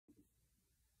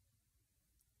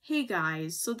Hey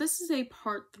guys, so this is a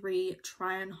part 3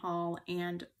 try on haul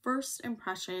and first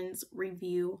impressions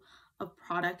review of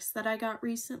products that I got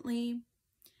recently.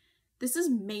 This is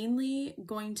mainly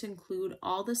going to include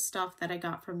all the stuff that I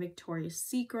got from Victoria's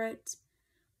Secret,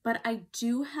 but I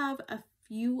do have a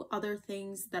few other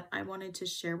things that I wanted to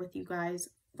share with you guys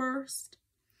first.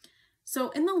 So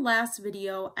in the last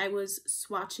video, I was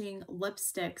swatching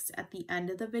lipsticks at the end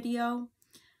of the video,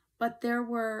 but there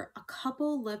were a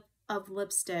couple of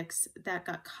lipsticks that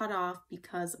got cut off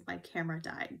because my camera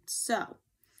died. So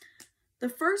the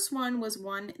first one was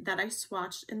one that I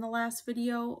swatched in the last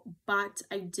video, but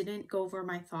I didn't go over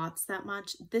my thoughts that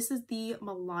much. This is the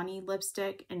Milani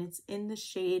lipstick and it's in the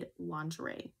shade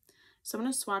Lingerie. So I'm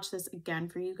going to swatch this again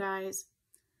for you guys.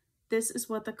 This is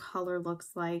what the color looks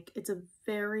like. It's a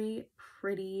very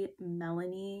pretty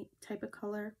melony type of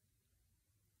color.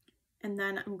 And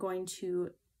then I'm going to,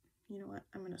 you know what,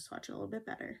 I'm going to swatch it a little bit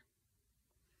better.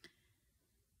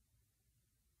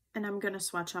 And I'm going to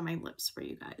swatch on my lips for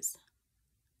you guys.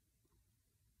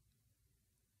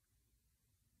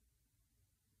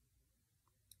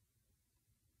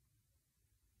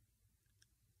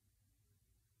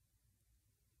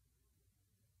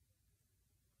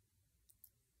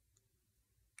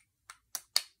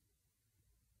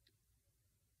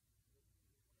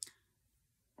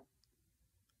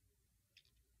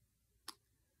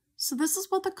 So this is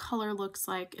what the color looks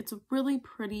like. It's really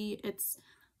pretty. It's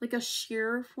like a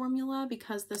sheer formula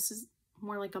because this is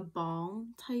more like a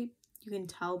balm type. You can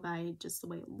tell by just the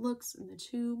way it looks in the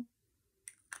tube.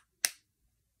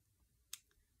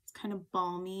 It's kind of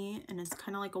balmy and it's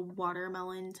kind of like a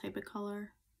watermelon type of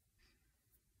color.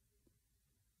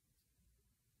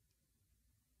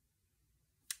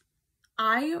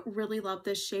 I really love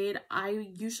this shade. I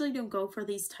usually don't go for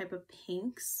these type of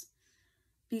pinks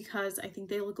because I think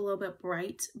they look a little bit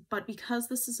bright, but because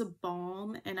this is a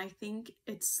balm and I think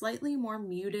it's slightly more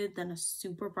muted than a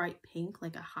super bright pink,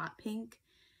 like a hot pink,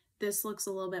 this looks a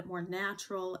little bit more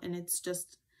natural and it's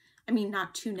just, I mean,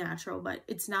 not too natural, but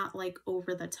it's not like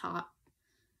over the top,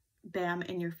 bam,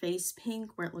 in your face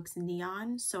pink where it looks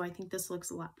neon. So I think this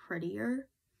looks a lot prettier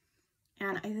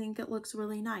and I think it looks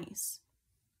really nice.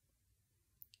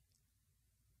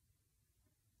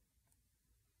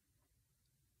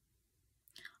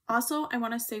 Also, I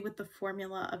want to say with the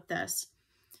formula of this,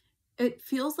 it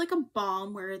feels like a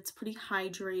balm where it's pretty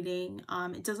hydrating.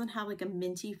 It doesn't have like a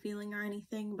minty feeling or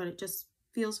anything, but it just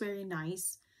feels very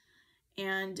nice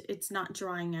and it's not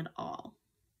drying at all.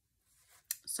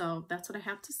 So that's what I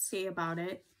have to say about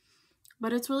it.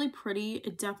 But it's really pretty.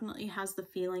 It definitely has the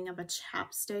feeling of a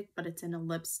chapstick, but it's in a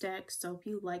lipstick. So if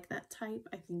you like that type,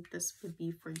 I think this would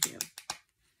be for you.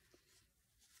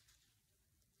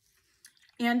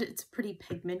 And it's pretty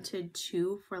pigmented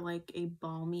too for like a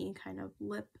balmy kind of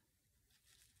lip.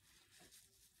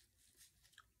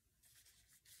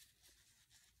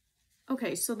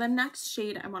 Okay, so the next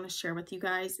shade I want to share with you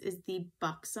guys is the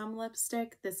Buxom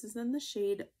lipstick. This is in the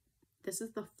shade, this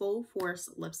is the Full Force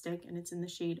lipstick and it's in the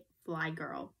shade Fly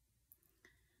Girl.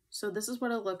 So this is what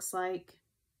it looks like.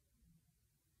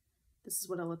 This is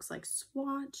what it looks like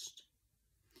swatched.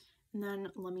 And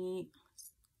then let me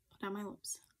put on my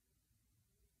lips.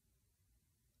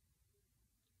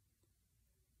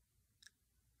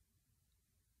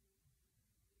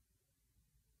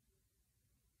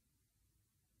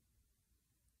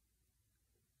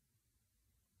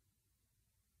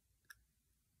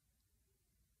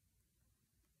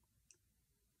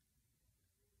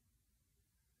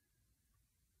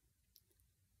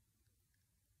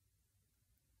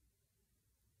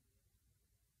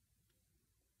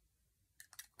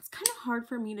 It's kind of hard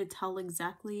for me to tell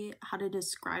exactly how to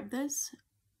describe this.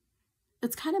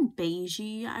 It's kind of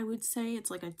beigey, I would say.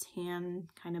 It's like a tan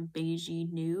kind of beigey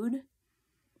nude.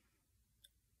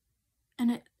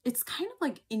 And it's kind of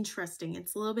like interesting.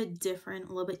 It's a little bit different,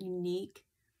 a little bit unique.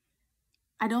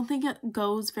 I don't think it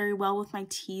goes very well with my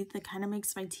teeth. It kind of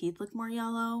makes my teeth look more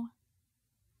yellow.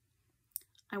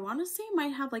 I want to say it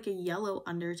might have like a yellow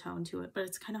undertone to it, but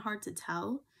it's kind of hard to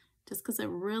tell just because it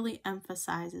really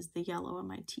emphasizes the yellow in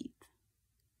my teeth.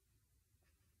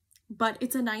 But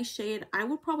it's a nice shade. I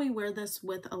would probably wear this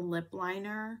with a lip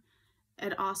liner.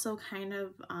 It also kind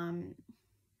of,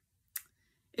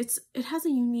 it has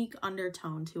a unique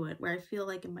undertone to it where I feel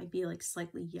like it might be like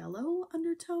slightly yellow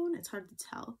undertone. It's hard to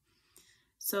tell.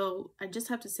 So I just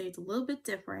have to say it's a little bit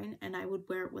different and I would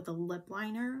wear it with a lip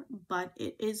liner, but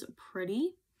it is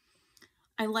pretty.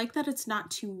 I like that it's not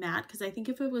too matte because I think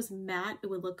if it was matte, it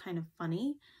would look kind of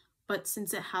funny. But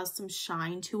since it has some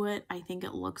shine to it, I think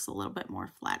it looks a little bit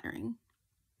more flattering.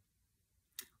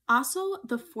 Also,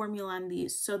 the formula on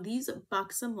these. So these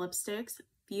Buxom lipsticks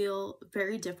feel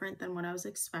very different than what I was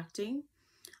expecting.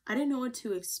 I didn't know what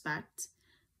to expect,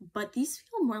 but these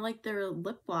feel more like they're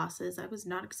lip glosses. I was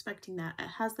not expecting that. It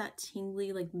has that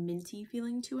tingly, like minty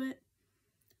feeling to it.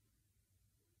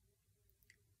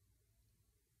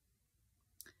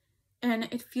 And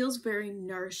it feels very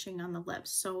nourishing on the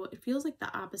lips. So it feels like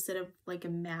the opposite of like a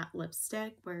matte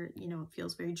lipstick where, you know, it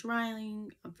feels very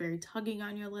drying, very tugging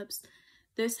on your lips.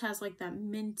 This has like that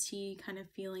minty kind of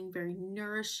feeling, very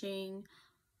nourishing.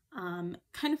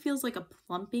 Kind of feels like a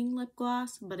plumping lip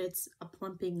gloss, but it's a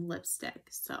plumping lipstick.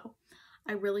 So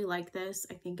I really like this.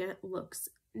 I think it looks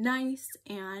nice,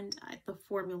 and the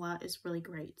formula is really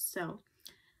great. So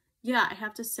yeah, I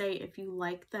have to say, if you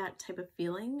like that type of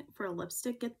feeling for a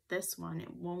lipstick, get this one.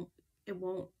 It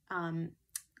won't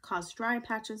cause dry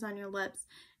patches on your lips,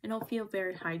 and it'll feel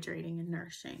very hydrating and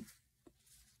nourishing.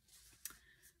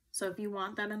 So if you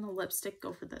want that in the lipstick,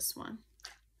 go for this one.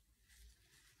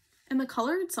 And the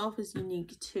color itself is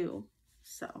unique too.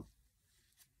 So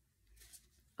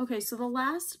okay, so the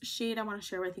last shade I want to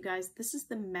share with you guys, this is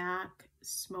the MAC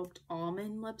Smoked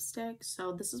Almond lipstick.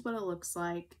 So this is what it looks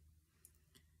like.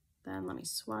 Then let me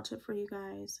swatch it for you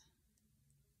guys.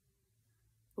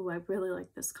 Oh, I really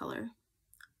like this color.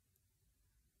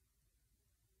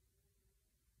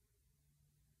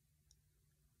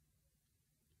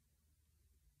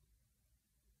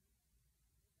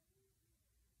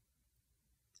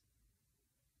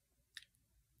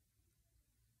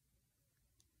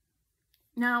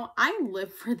 Now, I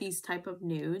live for these type of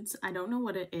nudes. I don't know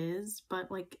what it is,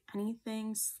 but like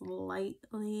anything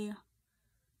slightly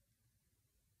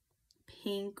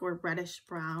pink or reddish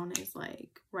brown is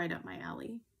like right up my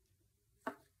alley.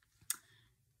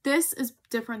 This is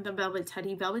different than Velvet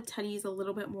Teddy. Velvet Teddy is a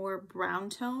little bit more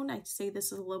brown tone. I'd say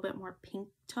this is a little bit more pink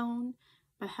tone,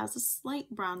 but has a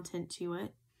slight brown tint to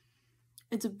it.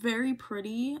 It's very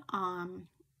pretty,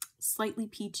 slightly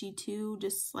peachy too,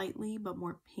 just slightly, but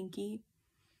more pinky.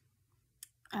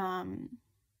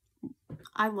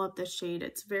 I love this shade.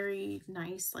 It's very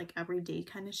nice, like everyday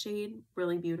kind of shade,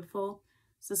 really beautiful.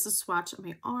 So this is swatch on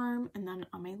my arm and then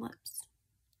on my lips.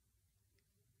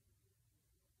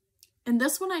 And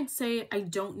this one, I'd say I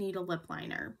don't need a lip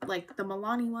liner. Like the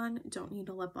Milani one, don't need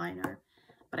a lip liner,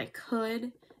 but I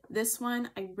could. This one,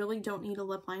 I really don't need a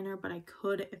lip liner, but I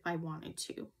could if I wanted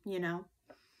to, you know?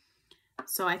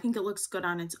 So I think it looks good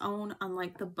on its own.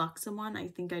 Unlike the Buxom one, I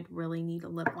think I'd really need a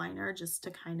lip liner just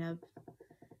to kind of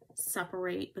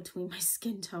separate between my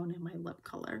skin tone and my lip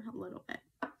color a little bit.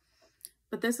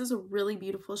 But this is a really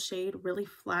beautiful shade, really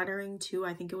flattering too.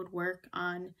 I think it would work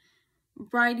on a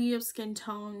variety of skin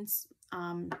tones.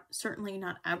 Certainly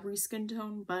not every skin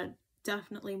tone, but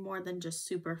definitely more than just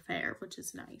super fair, which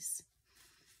is nice.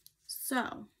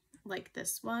 So, like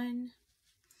this one.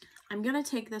 I'm going to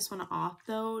take this one off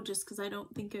though, just because I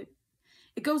don't think it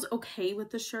goes okay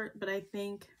with the shirt, but I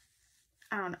think,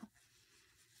 I don't know.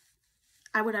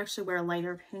 I would actually wear a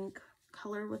lighter pink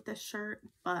color with this shirt,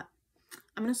 but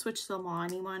I'm going to switch to the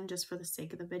Milani one just for the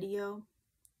sake of the video.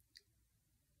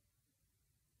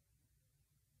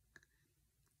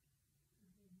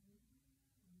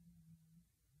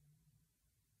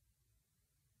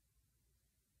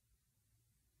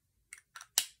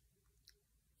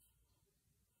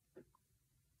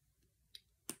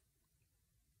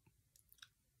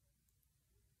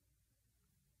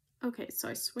 Okay, so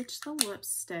I switched the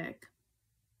lipstick.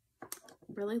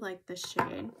 Really like this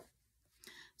shade.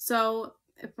 So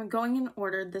if I'm going in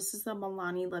order, this is the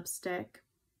Milani lipstick,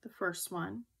 the first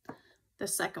one, the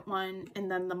second one, and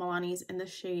then the Milani's in the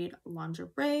shade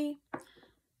Lingerie.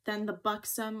 Then the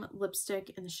Buxom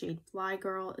lipstick in the shade Fly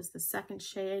Girl is the second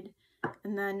shade.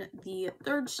 And then the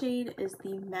third shade is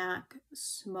the MAC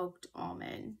Smoked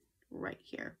Almond right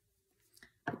here.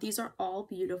 But these are all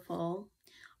beautiful.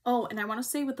 Oh, and I want to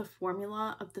say with the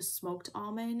formula of the Smoked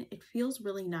Almond, it feels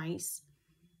really nice.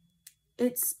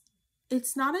 It's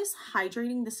not as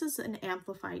hydrating. This is an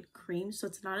amplified cream, so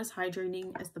it's not as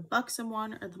hydrating as the Buxom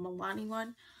one or the Milani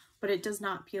one, but it does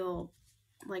not feel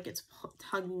like it's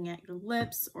tugging at your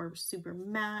lips or super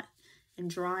matte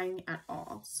and drying at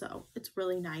all. So it's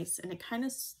really nice, and it kind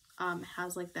of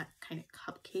has like that kind of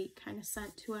cupcake kind of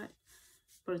scent to it,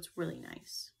 but it's really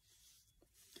nice.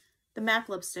 The MAC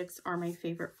lipsticks are my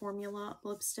favorite formula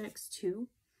lipsticks too.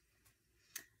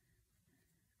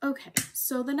 Okay,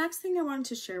 so the next thing I wanted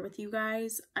to share with you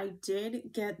guys, I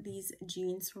did get these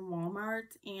jeans from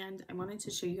Walmart, and I wanted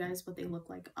to show you guys what they look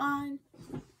like on.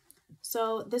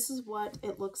 So this is what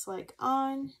it looks like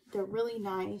on. They're really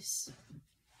nice.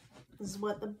 This is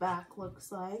what the back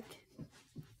looks like.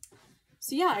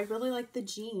 So yeah, I really like the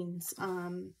jeans,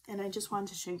 and I just wanted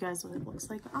to show you guys what it looks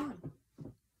like on.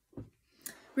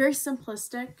 Very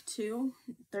simplistic too.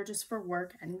 They're just for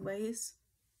work anyways.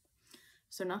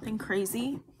 So nothing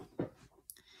crazy.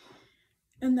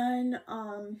 And then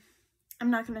I'm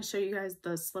not going to show you guys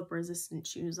the slip resistant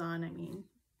shoes on. I mean,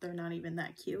 they're not even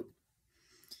that cute.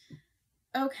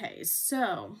 Okay,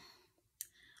 so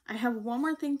I have one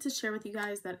more thing to share with you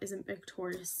guys that isn't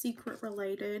Victoria's Secret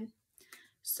related.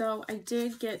 So I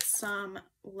did get some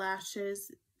lashes.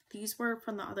 These were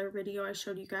from the other video I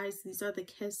showed you guys. These are the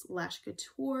Kiss Lash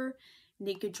Couture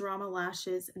Naked Drama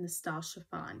Lashes in the style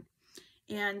chiffon.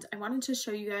 And I wanted to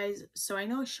show you guys, so I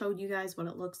know I showed you guys what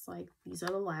it looks like. These are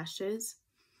the lashes.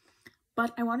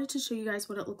 But I wanted to show you guys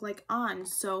what it looked like on.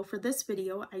 So for this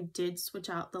video, I did switch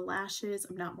out the lashes.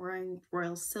 I'm not wearing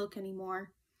Royal Silk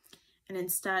anymore. And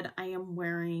instead, I am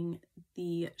wearing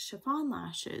the chiffon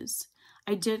lashes.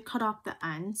 I did cut off the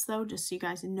ends though, just so you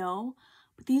guys know.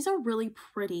 But these are really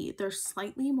pretty. They're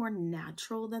slightly more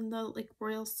natural than the like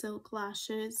Royal Silk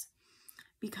lashes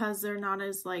because they're not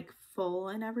as like full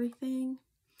and everything.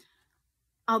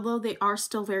 Although they are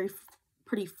still very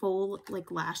pretty full like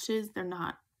lashes, they're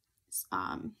not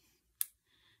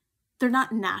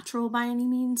natural by any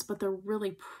means, but they're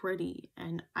really pretty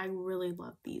and I really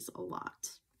love these a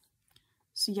lot.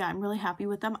 So yeah, I'm really happy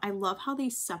with them. I love how they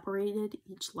separated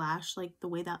each lash, like the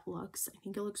way that looks. I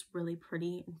think it looks really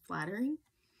pretty and flattering.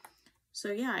 So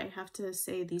yeah, I have to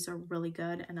say these are really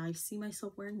good and I see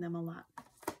myself wearing them a lot.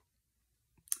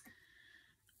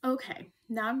 Okay,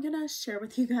 now I'm gonna share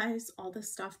with you guys all the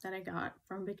stuff that I got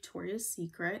from Victoria's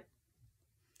Secret.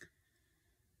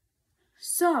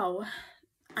 So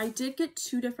I did get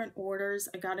two different orders.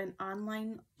 I got an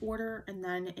online order and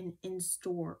then an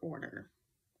in-store order.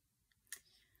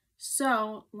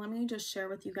 So let me just share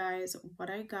with you guys what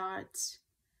I got.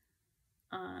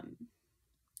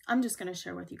 I'm just going to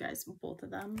share with you guys both of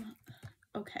them.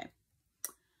 Okay.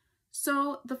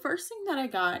 So the first thing that I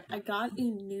got a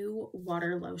new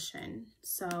water lotion.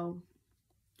 So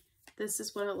this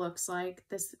is what it looks like.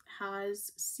 This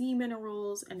has sea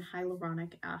minerals and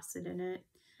hyaluronic acid in it.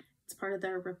 It's part of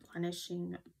their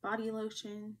replenishing body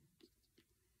lotion.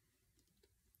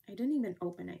 I didn't even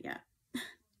open it yet.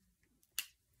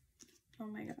 Oh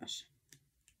my gosh.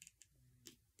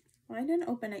 Well, I didn't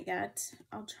open it yet.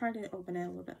 I'll try to open it a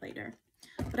little bit later.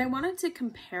 But I wanted to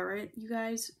compare it, you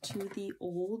guys, to the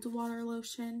old water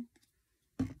lotion.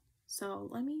 So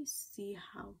let me see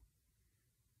how.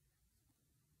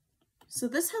 So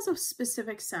this has a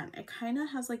specific scent. It kind of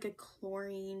has like a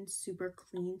chlorine, super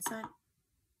clean scent.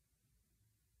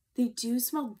 They do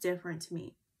smell different to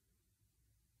me.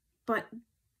 But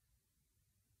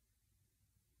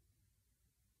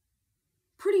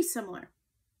pretty similar.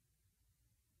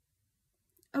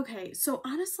 Okay, so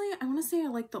honestly, I want to say I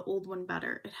like the old one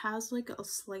better. It has like a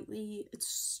slightly, it's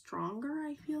stronger,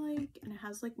 I feel like, and it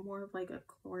has like more of like a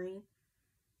chlorine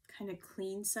kind of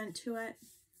clean scent to it.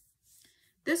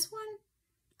 This one,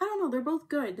 I don't know, they're both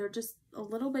good. They're just a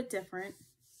little bit different.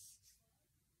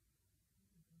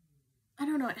 I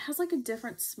don't know, it has like a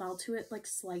different smell to it, like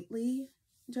slightly,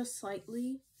 just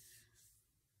slightly.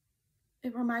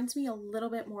 It reminds me a little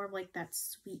bit more of like that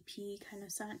sweet pea kind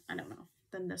of scent. I don't know.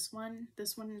 Than this one.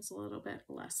 This one is a little bit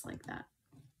less like that.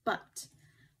 But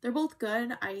they're both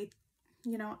good. I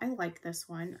like this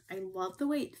one. I love the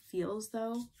way it feels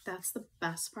though. That's the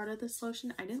best part of this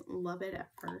lotion. I didn't love it at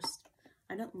first.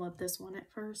 I didn't love this one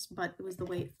at first, but it was the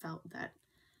way it felt that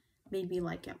made me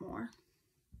like it more.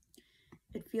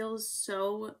 It feels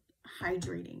so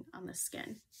hydrating on the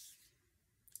skin.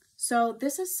 So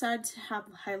this is said to have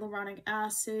hyaluronic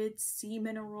acid, sea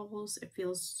minerals. It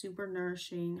feels super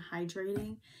nourishing,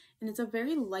 hydrating, and it's a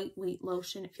very lightweight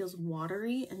lotion. It feels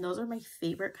watery, and those are my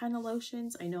favorite kind of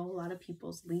lotions. I know a lot of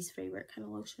people's least favorite kind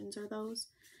of lotions are those,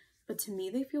 but to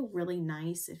me they feel really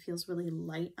nice. It feels really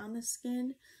light on the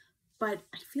skin, but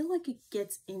I feel like it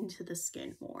gets into the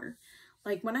skin more.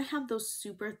 Like when I have those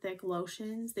super thick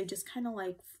lotions, they just kind of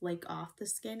like flake off the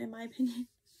skin in my opinion.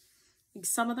 Like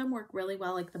some of them work really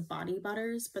well, like the body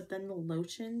butters, but then the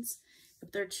lotions, if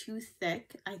they're too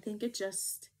thick, I think it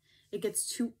gets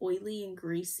too oily and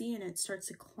greasy and it starts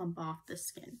to clump off the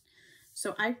skin.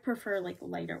 So I prefer like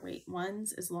lighter weight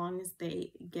ones as long as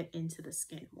they get into the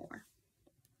skin more.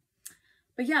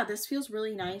 But yeah, this feels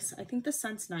really nice. I think the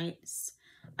scent's nice.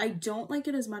 I don't like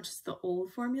it as much as the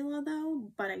old formula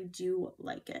though, but I do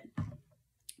like it.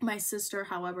 My sister,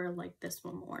 however, liked this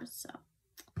one more, so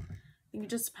I think it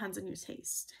just depends on your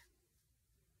taste.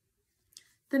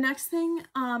 The next thing,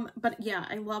 but yeah,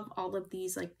 I love all of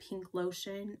these like pink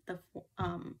lotion. The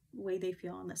way they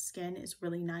feel on the skin is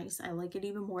really nice. I like it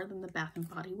even more than the Bath and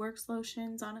Body Works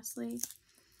lotions, honestly.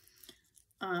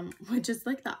 Which is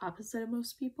like the opposite of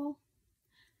most people.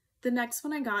 The next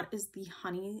one I got is the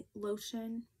honey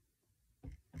lotion.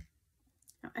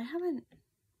 Now, I haven't...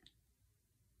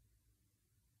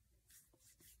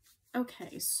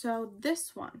 Okay, so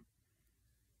this one.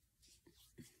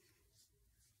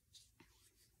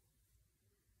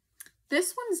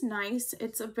 This one's nice.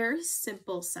 It's a very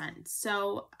simple scent.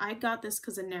 So I got this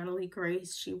because of Natalie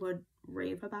Grace. She would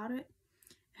rave about it.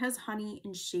 It has honey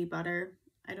and shea butter.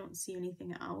 I don't see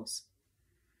anything else.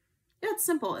 Yeah, it's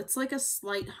simple. It's like a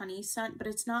slight honey scent, but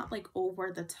it's not like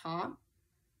over the top.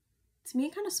 To me,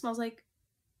 it kind of smells like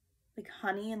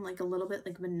honey and like a little bit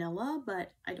like vanilla,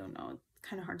 but I don't know. It's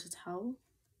kind of hard to tell.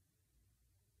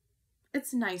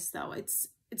 It's nice though. It's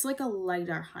like a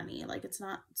lighter honey. Like it's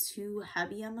not too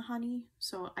heavy on the honey.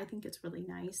 So I think it's really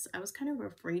nice. I was kind of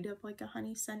afraid of like a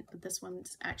honey scent, but this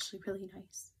one's actually really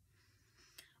nice.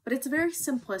 But it's very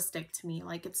simplistic to me.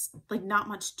 Like it's like not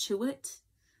much to it,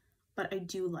 but I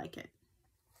do like it.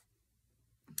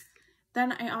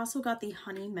 Then I also got the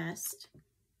honey mist.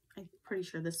 I'm pretty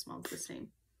sure this smells the same.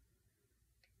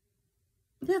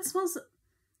 Yeah, it smells,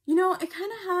 you know, it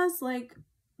kind of has like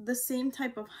the same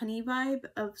type of honey vibe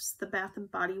of the Bath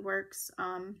and Body Works,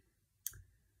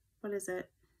 what is it?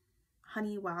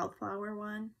 Honey Wildflower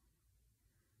one.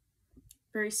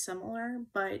 Very similar,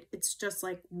 but it's just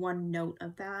like one note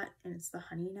of that, and it's the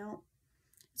honey note.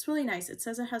 It's really nice. It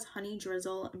says it has honey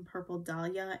drizzle and purple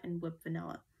dahlia and whipped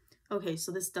vanilla. Okay,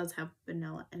 so this does have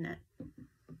vanilla in it.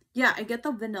 Yeah, I get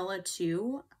the vanilla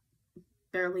too.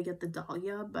 Barely get the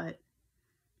dahlia, but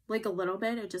like a little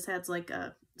bit. It just adds like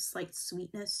a slight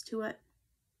sweetness to it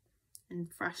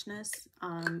and freshness.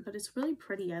 But it's really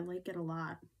pretty. I like it a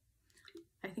lot.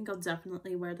 I think I'll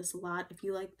definitely wear this a lot. If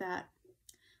you like that,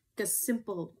 like a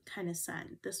simple kind of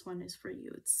scent, this one is for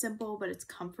you. It's simple, but it's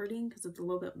comforting because it's a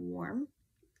little bit warm,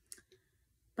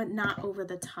 but not over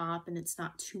the top, and it's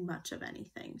not too much of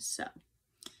anything. So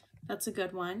that's a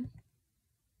good one.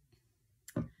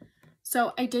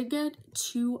 So I did get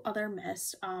two other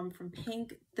mists from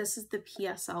Pink. This is the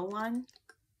PSL one.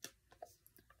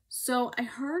 So I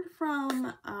heard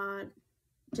from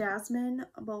Jasmine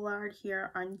Bullard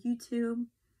here on YouTube.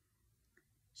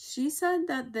 She said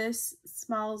that this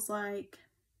smells like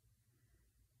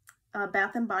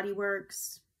Bath and Body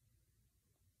Works.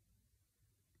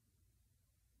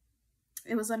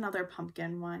 It was another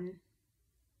pumpkin one.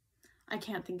 I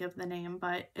can't think of the name,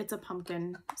 but it's a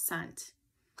pumpkin scent.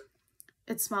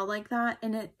 It smelled like that,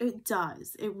 and it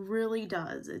does. It really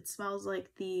does. It smells like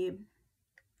the...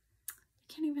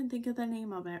 I can't even think of the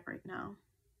name of it right now.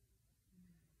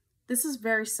 This is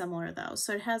very similar though.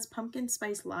 So it has pumpkin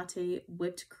spice latte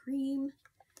whipped cream,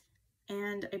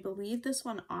 and I believe this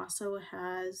one also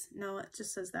has... No, it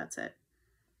just says that's it.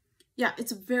 Yeah,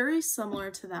 it's very similar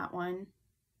to that one.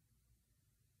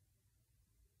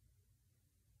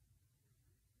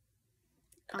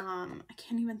 I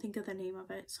can't even think of the name of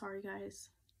it. Sorry, guys.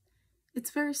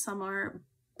 It's very similar,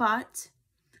 but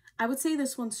I would say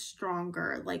this one's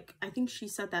stronger. Like, I think she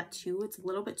said that too. It's a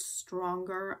little bit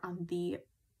stronger on the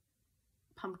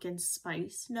pumpkin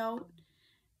spice note.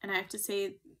 And I have to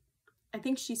say, I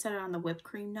think she said it on the whipped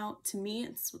cream note. To me,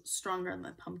 it's stronger on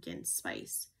the pumpkin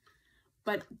spice,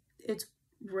 but it's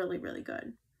really, really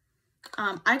good.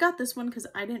 I got this one because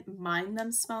I didn't mind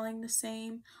them smelling the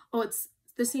same. Oh, it's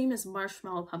the same as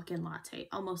Marshmallow Pumpkin Latte.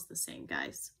 Almost the same,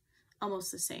 guys.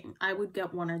 Almost the same. I would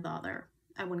get one or the other.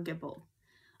 I wouldn't get both.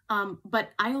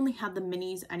 But I only had the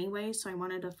minis anyway, so I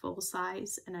wanted a full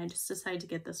size, and I just decided to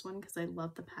get this one because I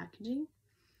love the packaging.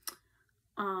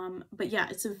 But yeah,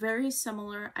 it's a very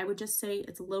similar. I would just say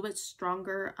it's a little bit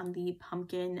stronger on the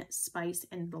pumpkin spice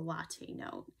and the latte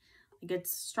note. Like,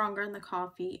 it's stronger in the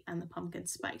coffee and the pumpkin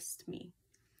spice to me.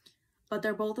 But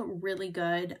they're both really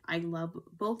good. I love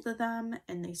both of them,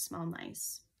 and they smell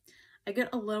nice. I get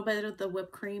a little bit of the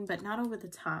whipped cream, but not over the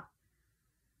top.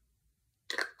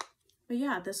 But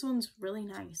yeah, this one's really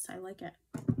nice. I like it.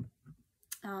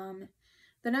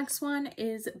 The next one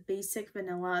is Basic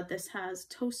Vanilla. This has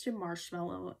toasted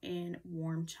marshmallow and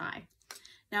warm chai.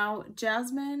 Now,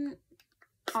 Jasmine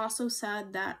also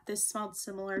said that this smelled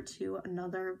similar to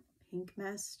another Pink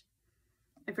mist.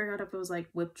 I forgot if it was like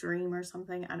Whipped Dream or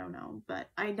something. I don't know. But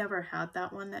I never had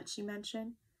that one that she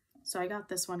mentioned. So I got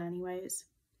this one anyways.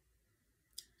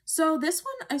 So this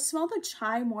one, I smell the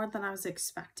chai more than I was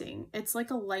expecting. It's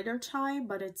like a lighter chai,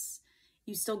 but it's,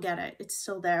 you still get it. It's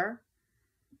still there.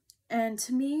 And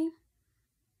to me,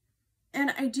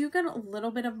 and I do get a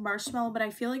little bit of marshmallow, but I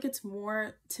feel like it's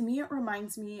more, to me, it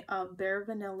reminds me of Bare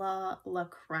Vanilla La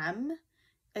Creme.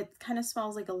 It kind of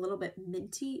smells like a little bit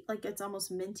minty, like it's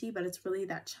almost minty, but it's really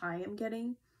that chai I'm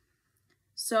getting.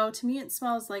 So to me, it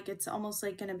smells like it's almost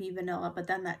like gonna be vanilla, but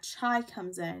then that chai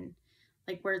comes in,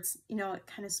 like where it's, you know, it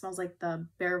kind of smells like the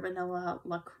Bare Vanilla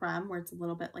La Creme, where it's a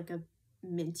little bit like a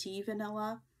minty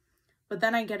vanilla. But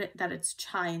then I get it that it's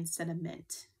chai instead of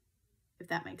mint, if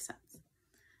that makes sense.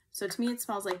 So to me, it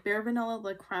smells like Bare Vanilla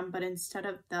La Creme, but instead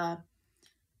of the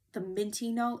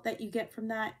minty note that you get from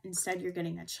that, instead you're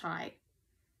getting a chai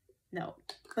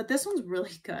note. But this one's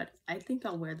really good. I think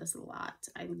I'll wear this a lot.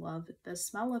 I love the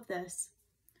smell of this.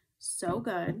 So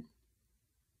good.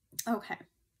 Okay.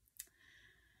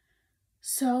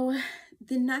 So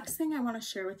the next thing I want to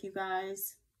share with you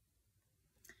guys.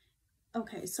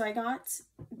 Okay, so I got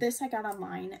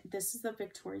online. This is the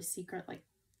Victoria's Secret, like,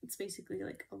 it's basically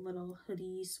like a little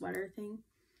hoodie sweater thing.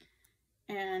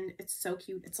 And it's so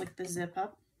cute. It's like the zip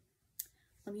up.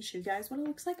 Let me show you guys what it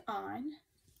looks like on.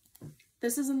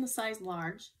 This is in the size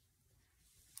large.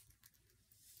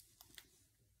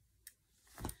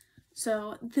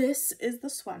 So this is the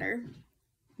sweater.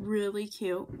 Really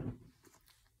cute.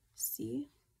 See?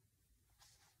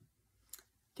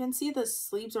 You can see the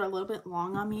sleeves are a little bit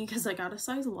long on me because I got a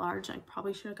size large. I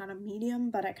probably should have got a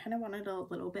medium, but I kind of wanted a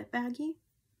little bit baggy.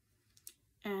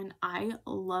 And I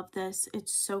love this.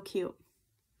 It's so cute.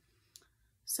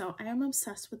 So I am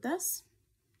obsessed with this.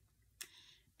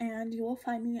 And you will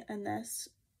find me in this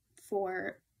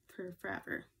for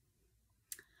forever.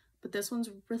 But this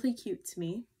one's really cute to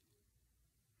me.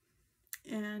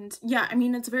 And yeah, I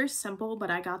mean, it's very simple, but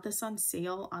I got this on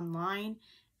sale online.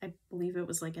 I believe it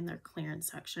was like in their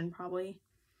clearance section probably.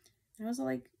 And it was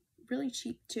like really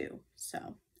cheap too.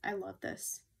 So I love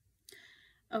this.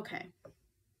 Okay.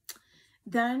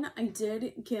 Then I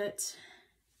did get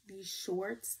these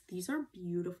shorts. These are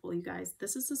beautiful, you guys.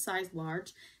 This is a size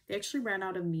large. They actually ran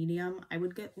out of medium. I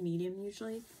would get medium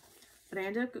usually, but I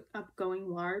ended up going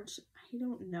large. I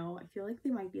don't know. I feel like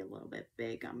they might be a little bit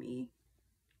big on me,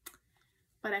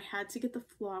 but I had to get the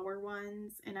flower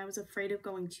ones, and I was afraid of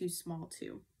going too small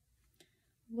too.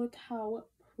 Look how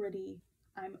pretty.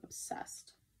 I'm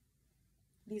obsessed.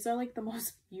 These are like the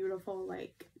most beautiful,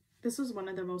 like, this was one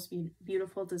of the most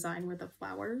beautiful design with the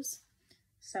flowers.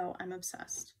 So I'm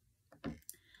obsessed.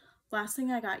 Last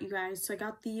thing I got, you guys. So I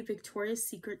got the Victoria's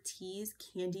Secret Tease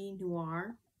Candy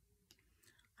Noir.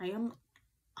 I am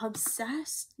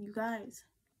obsessed, you guys.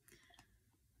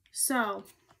 So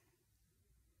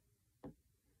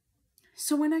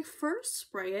when I first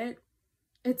spray it,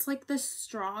 it's like this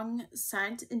strong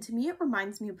scent. And to me, it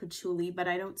reminds me of patchouli, but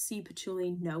I don't see patchouli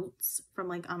notes from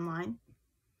like online.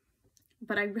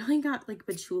 But I really got like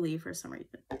patchouli for some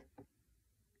reason.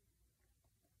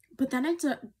 But then it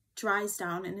dries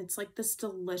down and it's like this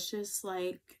delicious,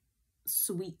 like,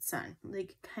 sweet scent.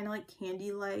 Like, kind of like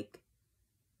candy-like.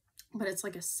 But it's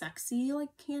like a sexy, like,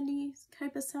 candy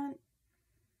type of scent.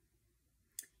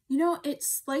 You know, it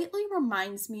slightly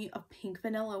reminds me of Pink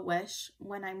Vanilla Wish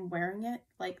when I'm wearing it.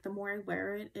 Like, the more I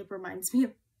wear it, it reminds me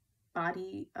of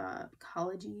Body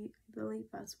Ecology, I believe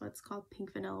that's what it's called.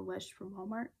 Pink Vanilla Wish from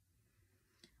Walmart.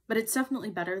 But it's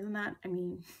definitely better than that. I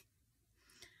mean,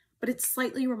 but it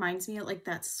slightly reminds me of like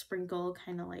that sprinkle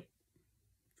kind of like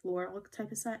floral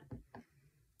type of scent.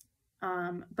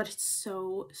 But it's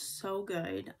so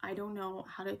good. I don't know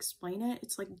how to explain it.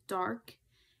 It's like dark.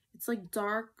 It's like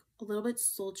dark, a little bit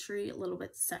sultry, a little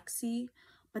bit sexy,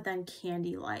 but then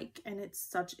candy-like. And it's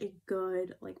such a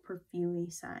good, like,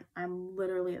 perfumey scent. I'm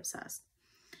literally obsessed.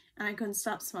 And I couldn't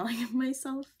stop smelling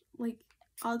myself, like,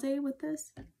 all day with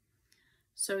this.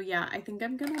 So yeah, I think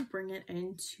I'm gonna bring it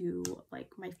into like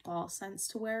my fall scents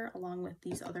to wear along with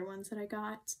these other ones that I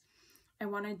got. I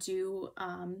want to do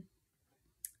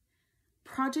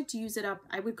Project Use It Up.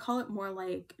 I would call it more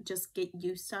like just get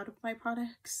use out of my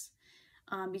products,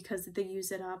 because the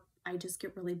Use It Up, I just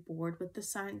get really bored with the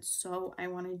scent. So I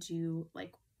want to do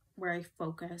like where I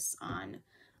focus on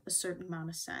a certain amount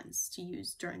of scents to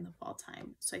use during the fall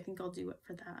time. So I think I'll do it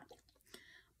for that.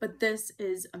 But this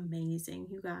is amazing,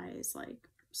 you guys. Like,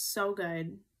 so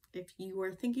good. If you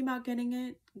were thinking about getting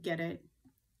it, get it.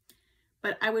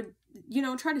 But I would, you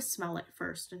know, try to smell it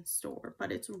first in store.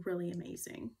 But it's really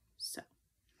amazing. So,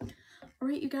 all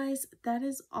right, you guys. That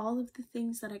is all of the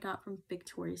things that I got from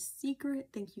Victoria's Secret.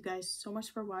 Thank you guys so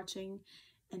much for watching.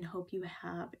 And hope you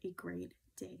have a great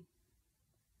day.